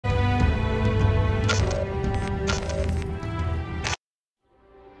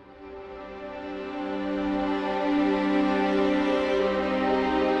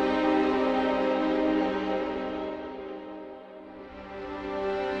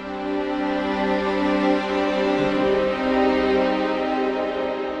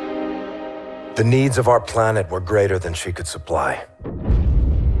The needs of our planet were greater than she could supply.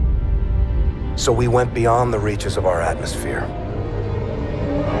 So we went beyond the reaches of our atmosphere.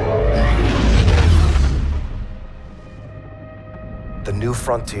 The new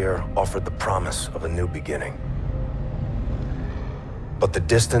frontier offered the promise of a new beginning. But the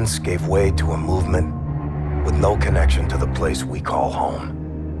distance gave way to a movement with no connection to the place we call home.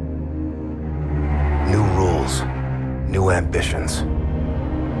 New rules, new ambitions,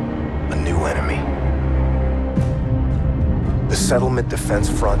 a new enemy. The Settlement Defense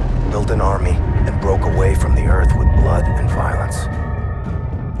Front built an army and broke away from the Earth with blood and violence.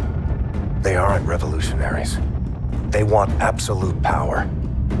 They aren't revolutionaries. They want absolute power.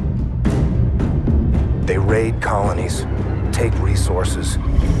 They raid colonies, take resources,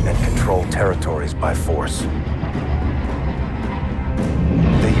 and control territories by force.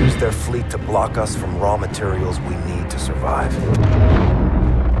 They use their fleet to block us from raw materials we need to survive.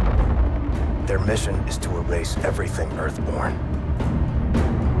 Their mission is to erase everything Earthborn.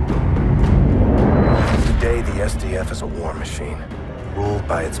 Today, the SDF is a war machine, ruled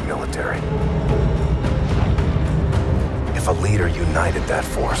by its military. If a leader united that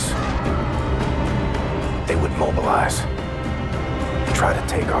force, they would mobilize and try to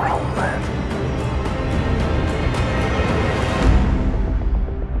take our homeland.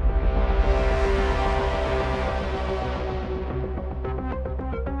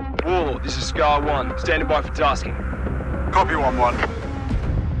 Warlord, this is Scar 1, standing by for tasking. Copy 1-1.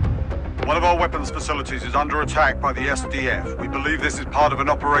 One of our weapons facilities is under attack by the SDF. We believe this is part of an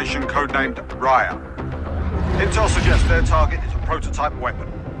operation codenamed Raya. Intel suggests their target is a prototype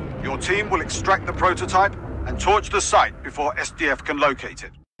weapon. Your team will extract the prototype and torch the site before SDF can locate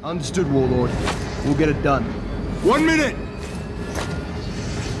it. Understood, Warlord. We'll get it done. 1 minute!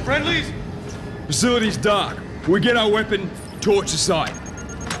 Friendlies? Facility's dark. We get our weapon, torch the site.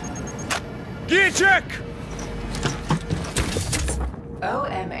 Gear check!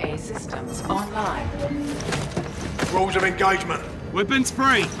 OMA systems online. Rules of engagement. Weapons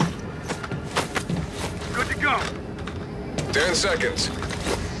free. Good to go. 10 seconds.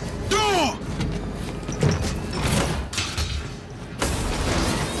 Door!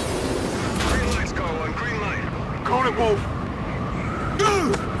 Green light's got one, green light. Call it, Wolf.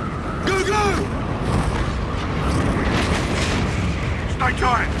 Go! Go, go! Stay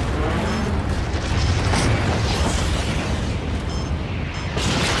tight.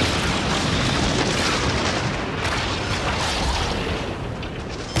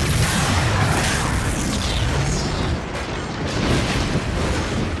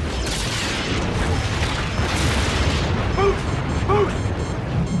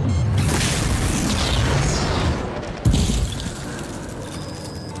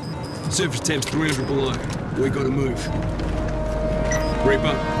 Surface temp's 300 below. We gotta move.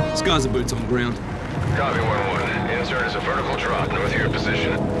 Reaper, Scar's and boots on ground. Copy 1-1. Insert is a vertical drop north of your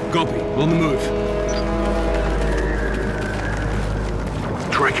position. Copy. On the move.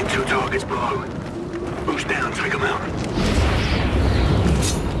 Tracking 2 targets below. Boost down, take them out.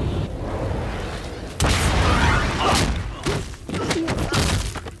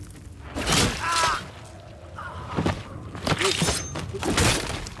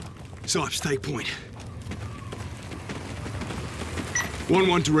 Sipes, take point.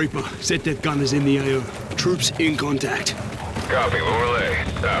 1-1 to Reaper. Set that gunners in the AO. Troops in contact. Copy, overlay.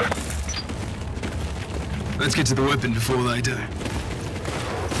 Out. Let's get to the weapon before they do.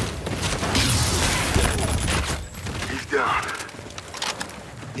 He's down.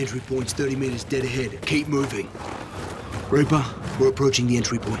 Entry point's 30 meters dead ahead. Keep moving. Reaper, we're approaching the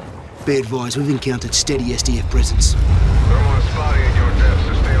entry point. Be advised, we've encountered steady SDF presence. Thermal is spotting at your depth,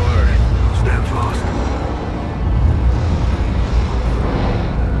 so stay alert. Stand fast.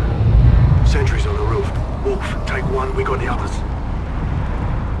 Sentries on the roof. Wolf, take one, we got the others.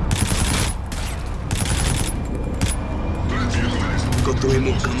 We've got 3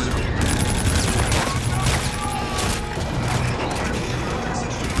 more coming up.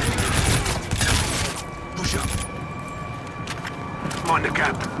 Push up. Mind the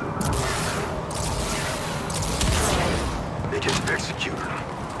gap. They just executed them.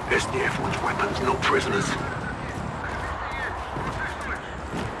 SDF wants weapons, not prisoners.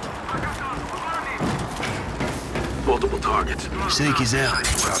 Multiple targets. Seek is out.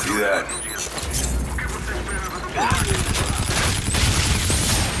 Copy that.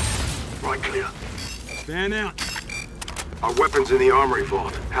 Right clear. Fan out. Our weapons in the armory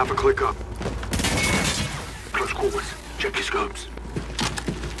vault. Half a click up. Close quarters. Check your scopes.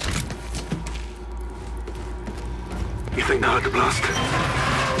 You think they heard the blast?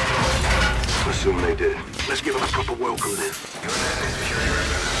 I assume they did. Let's give them a proper welcome then.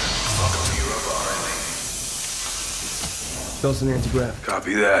 Toss an anti-grav.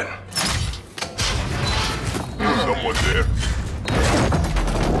 Copy that. Someone there.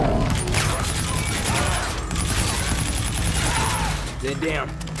 They're down.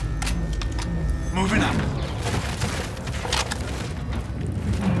 Moving up.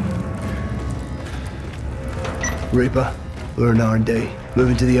 Reaper, we're in R&D.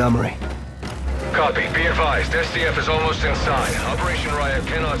 Moving to the armory. Copy. Be advised, SDF is almost inside. Operation Riot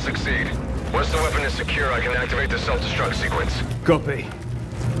cannot succeed. Once the weapon is secure, I can activate the self-destruct sequence. Copy.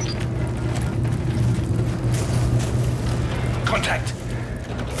 Contact.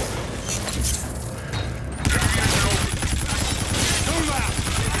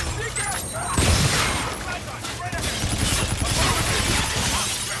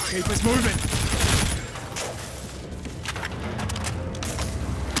 Keep us moving.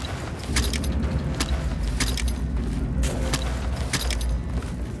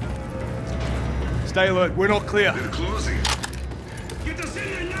 Stay alert, we're not clear. They're closing. Get us in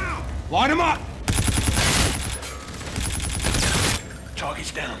there now! Line them up!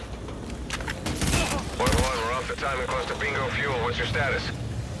 Target's down. 1-1, we're off the time and close to bingo fuel. What's your status?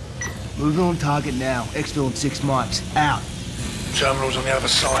 Moving on target now. Exfil in 6 mics. Out. Terminal's on the other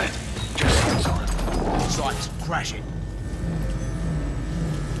side. Just inside. Sights. Crash it.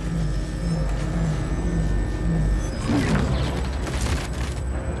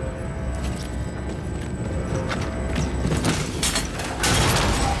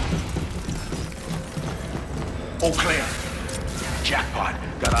 All clear. Jackpot.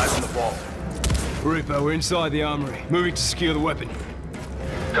 Got eyes on the vault. Reaper, we're inside the armory. Moving to secure the weapon.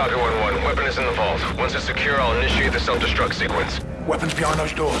 Copy 1-1. Weapon is in the vault. Once it's secure, I'll initiate the self-destruct sequence. Weapons behind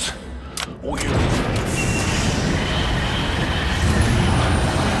those doors. All you.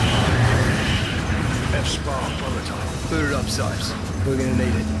 F-Spark prototype. Boot it up, Sipes. We're gonna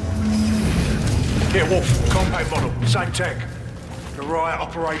need it. Here, Wolf. Compact model. Same tech. The Riot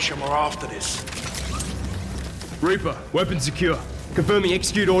operation, we're after this. Reaper, weapon secure. Confirming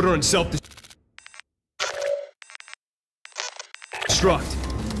execute order and self-destruct.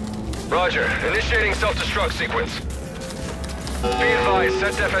 Roger. Initiating self-destruct sequence. Be advised,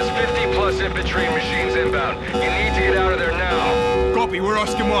 SETF has 50+ infantry and machines inbound. You need to get out of there now. Copy, we're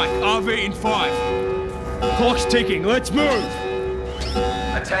Oscar Mike. RV in 5. Clock's ticking, let's move!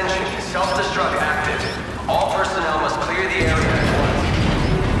 Attention, self-destruct active. All personnel must clear the area at once.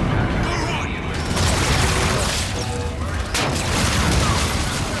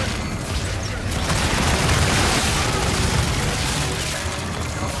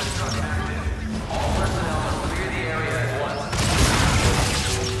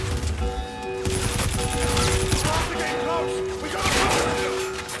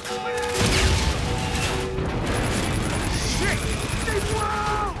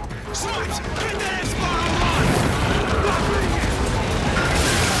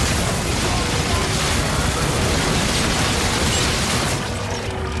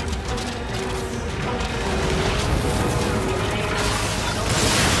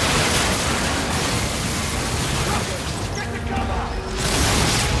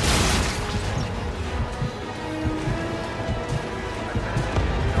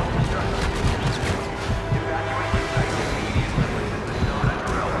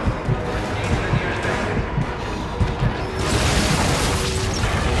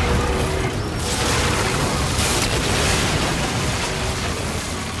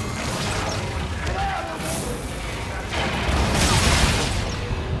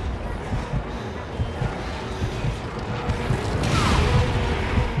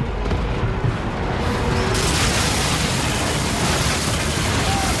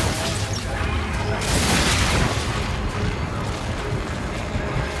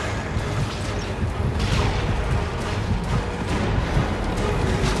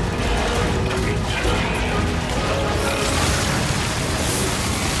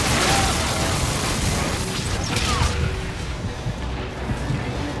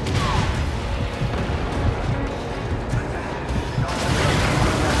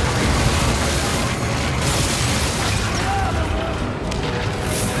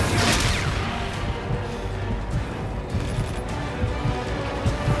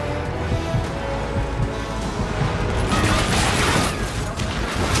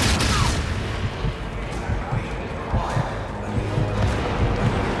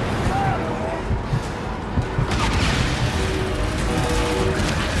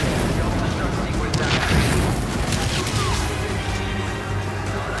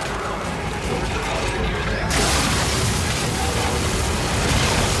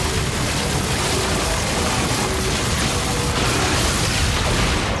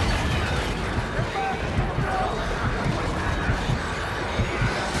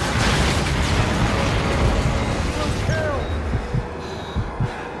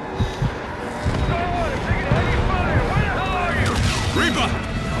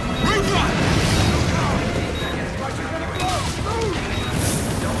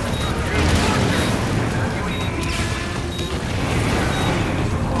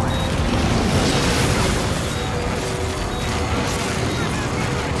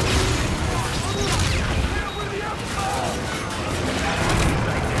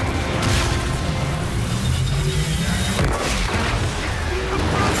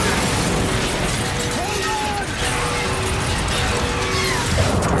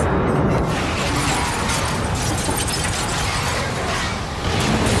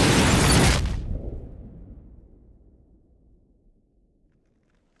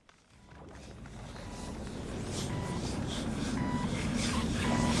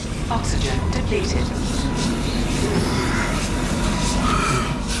 depleted.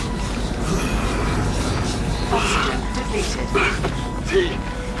 Oxygen depleted. T.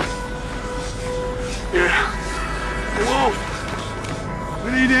 Yeah. Wolf! We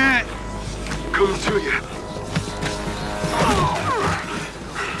need it! Coming to you.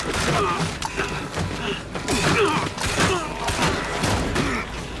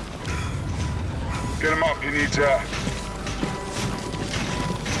 Get him up, he needs air.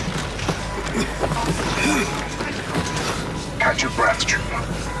 Catch your breath, trooper.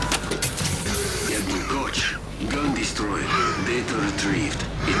 Admiral Coach, gun destroyed, data retrieved,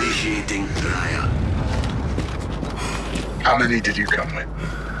 initiating Raya. How many did you come with?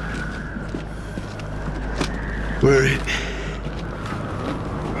 We're it.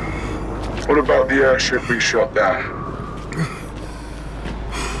 What about the airship we shot down?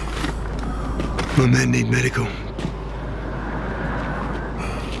 My men need medical.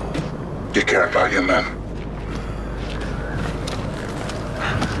 You care about your men?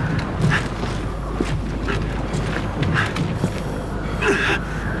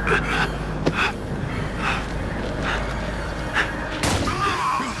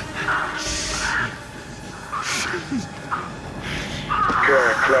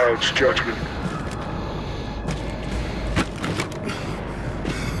 Care clouds judgment.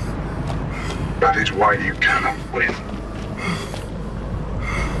 That is why you cannot win.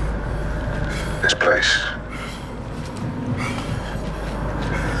 This place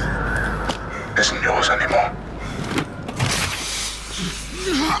isn't yours anymore.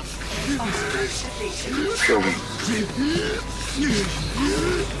 Kill them.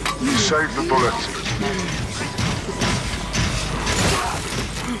 Save the bullets.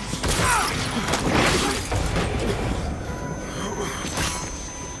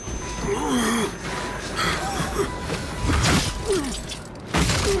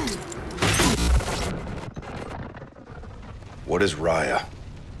 What is Raya?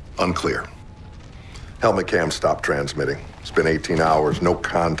 Unclear. Helmet cam stopped transmitting. It's been 18 hours, no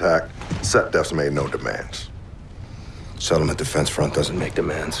contact. Set def's made no demands. Settlement Defense Front doesn't make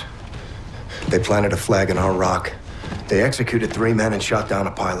demands. They planted a flag in our rock. They executed 3 men and shot down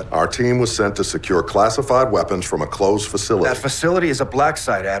a pilot. Our team was sent to secure classified weapons from a closed facility. That facility is a black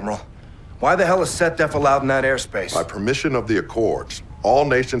site, Admiral. Why the hell is SetDef allowed in that airspace? By permission of the Accords, all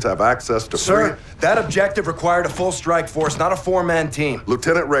nations have access to Sir, that objective required a full strike force, not a 4-man team.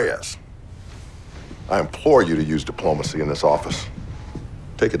 Lieutenant Reyes, I implore you to use diplomacy in this office.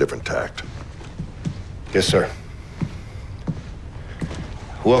 Take a different tact. Yes, sir.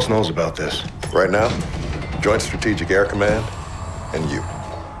 Who else knows about this? Right now, Joint Strategic Air Command and you.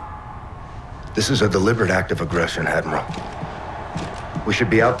 This is a deliberate act of aggression, Admiral. We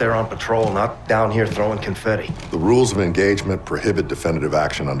should be out there on patrol, not down here throwing confetti. The rules of engagement prohibit definitive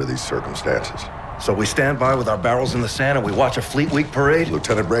action under these circumstances. So we stand by with our barrels in the sand and we watch a Fleet Week parade?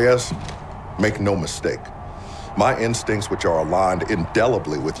 Lieutenant Reyes, make no mistake. My instincts, which are aligned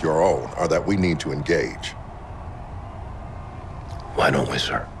indelibly with your own, are that we need to engage. Why don't we,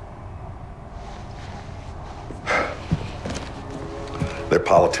 sir? They're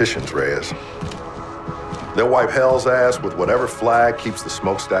politicians, Reyes. They'll wipe hell's ass with whatever flag keeps the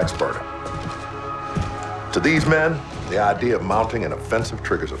smokestacks burning. To these men, the idea of mounting an offensive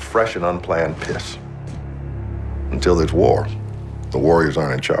triggers a fresh and unplanned piss. Until there's war, the warriors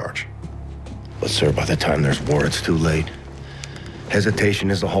aren't in charge. But sir, by the time there's war, it's too late.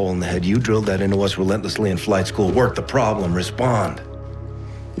 Hesitation is a hole in the head. You drilled that into us relentlessly in flight school. Work the problem, respond.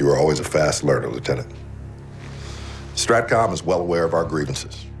 You were always a fast learner, Lieutenant. Stratcom is well aware of our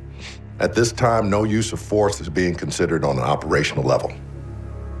grievances. At this time, no use of force is being considered on an operational level.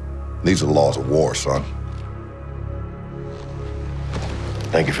 These are the laws of war, son.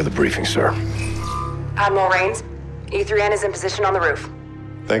 Thank you for the briefing, sir. Admiral Raines, E3N is in position on the roof.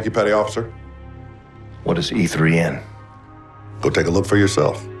 Thank you, Petty Officer. What is E3N? Go take a look for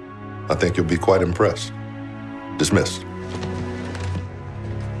yourself. I think you'll be quite impressed. Dismissed.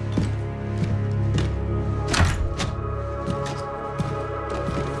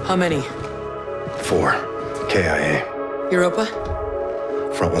 How many? 4. KIA. Europa?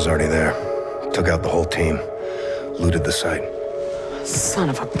 Front was already there. Took out the whole team. Looted the site. Son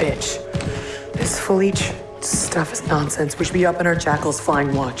of a bitch. This Fleet stuff is nonsense. We should be up in our Jackal's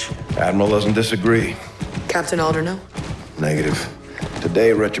flying watch. Admiral doesn't disagree. Captain Alder, no? Negative.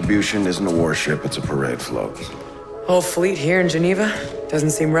 Today, Retribution isn't a warship, it's a parade float. Whole fleet here in Geneva?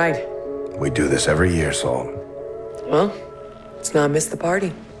 Doesn't seem right. We do this every year, Salt. Well, let's not miss the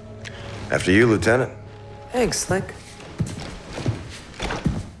party. After you, Lieutenant. Thanks, Slick.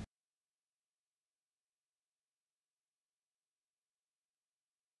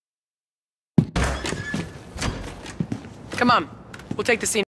 Come on. We'll take the scene.